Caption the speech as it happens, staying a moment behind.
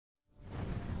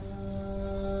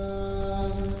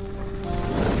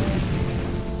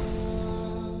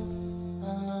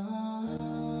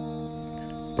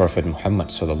Prophet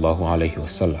Muhammad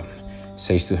ﷺ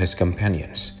says to his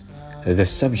companions, "The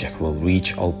subject will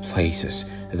reach all places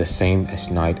the same as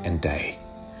night and day,"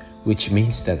 which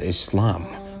means that Islam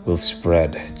will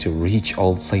spread to reach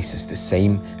all places the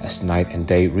same as night and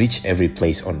day reach every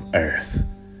place on earth.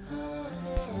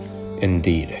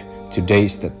 Indeed,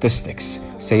 today's statistics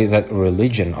say that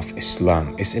religion of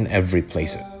Islam is in every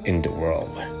place in the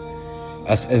world,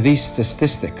 as these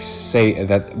statistics say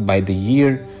that by the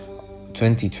year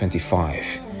 2025,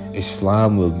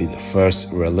 Islam will be the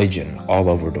first religion all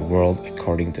over the world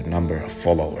according to number of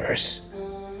followers.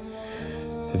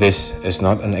 This is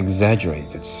not an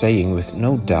exaggerated saying. With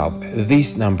no doubt,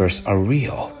 these numbers are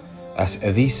real, as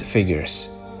these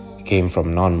figures came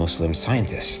from non-Muslim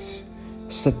scientists.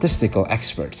 Statistical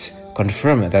experts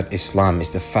confirm that Islam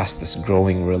is the fastest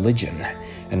growing religion,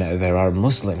 and there are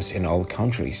Muslims in all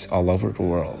countries all over the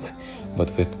world,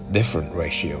 but with different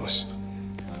ratios.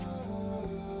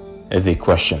 The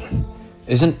question: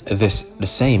 isn't this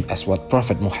the same as what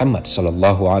Prophet Muhammad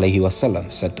ﷺ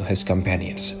said to his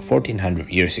companions 1400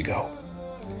 years ago?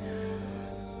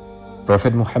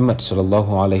 Prophet Muhammad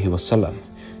ﷺ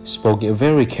spoke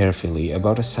very carefully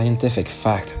about a scientific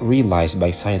fact realized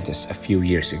by scientists a few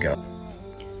years ago.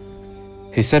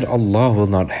 He said Allah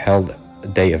will not hold a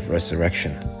day of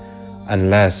resurrection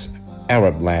unless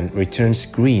Arab land returns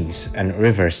greens and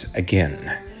rivers again,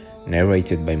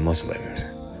 narrated by Muslims.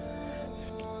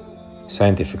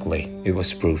 Scientifically, it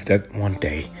was proved that one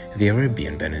day the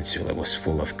Arabian Peninsula was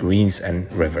full of greens and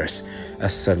rivers,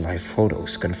 as satellite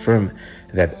photos confirm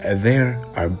that there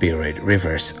are buried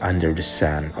rivers under the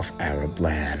sand of Arab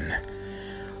land.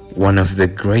 One of the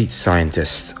great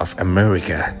scientists of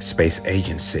American Space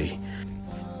Agency,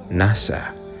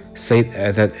 NASA, said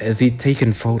that the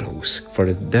taken photos for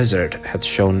the desert had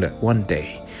shown that one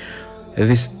day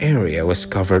this area was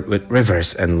covered with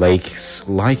rivers and lakes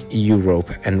like Europe,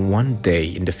 and one day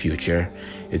in the future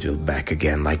it will back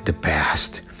again like the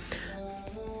past.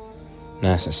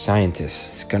 NASA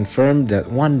scientists confirmed that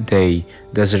one day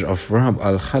desert of Rab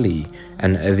al-Khali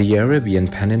and the Arabian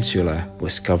Peninsula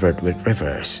was covered with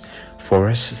rivers,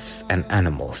 forests and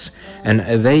animals, and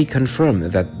they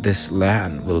confirmed that this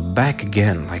land will back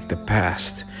again like the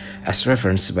past, as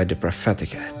referenced by the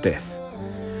prophetic hadith.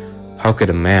 How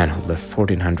could a man who lived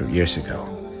 1400 years ago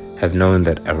have known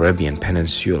that Arabian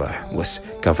Peninsula was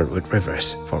covered with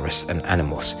rivers, forests and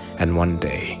animals, and one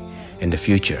day in the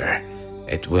future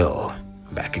it will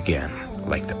back again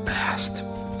like the past?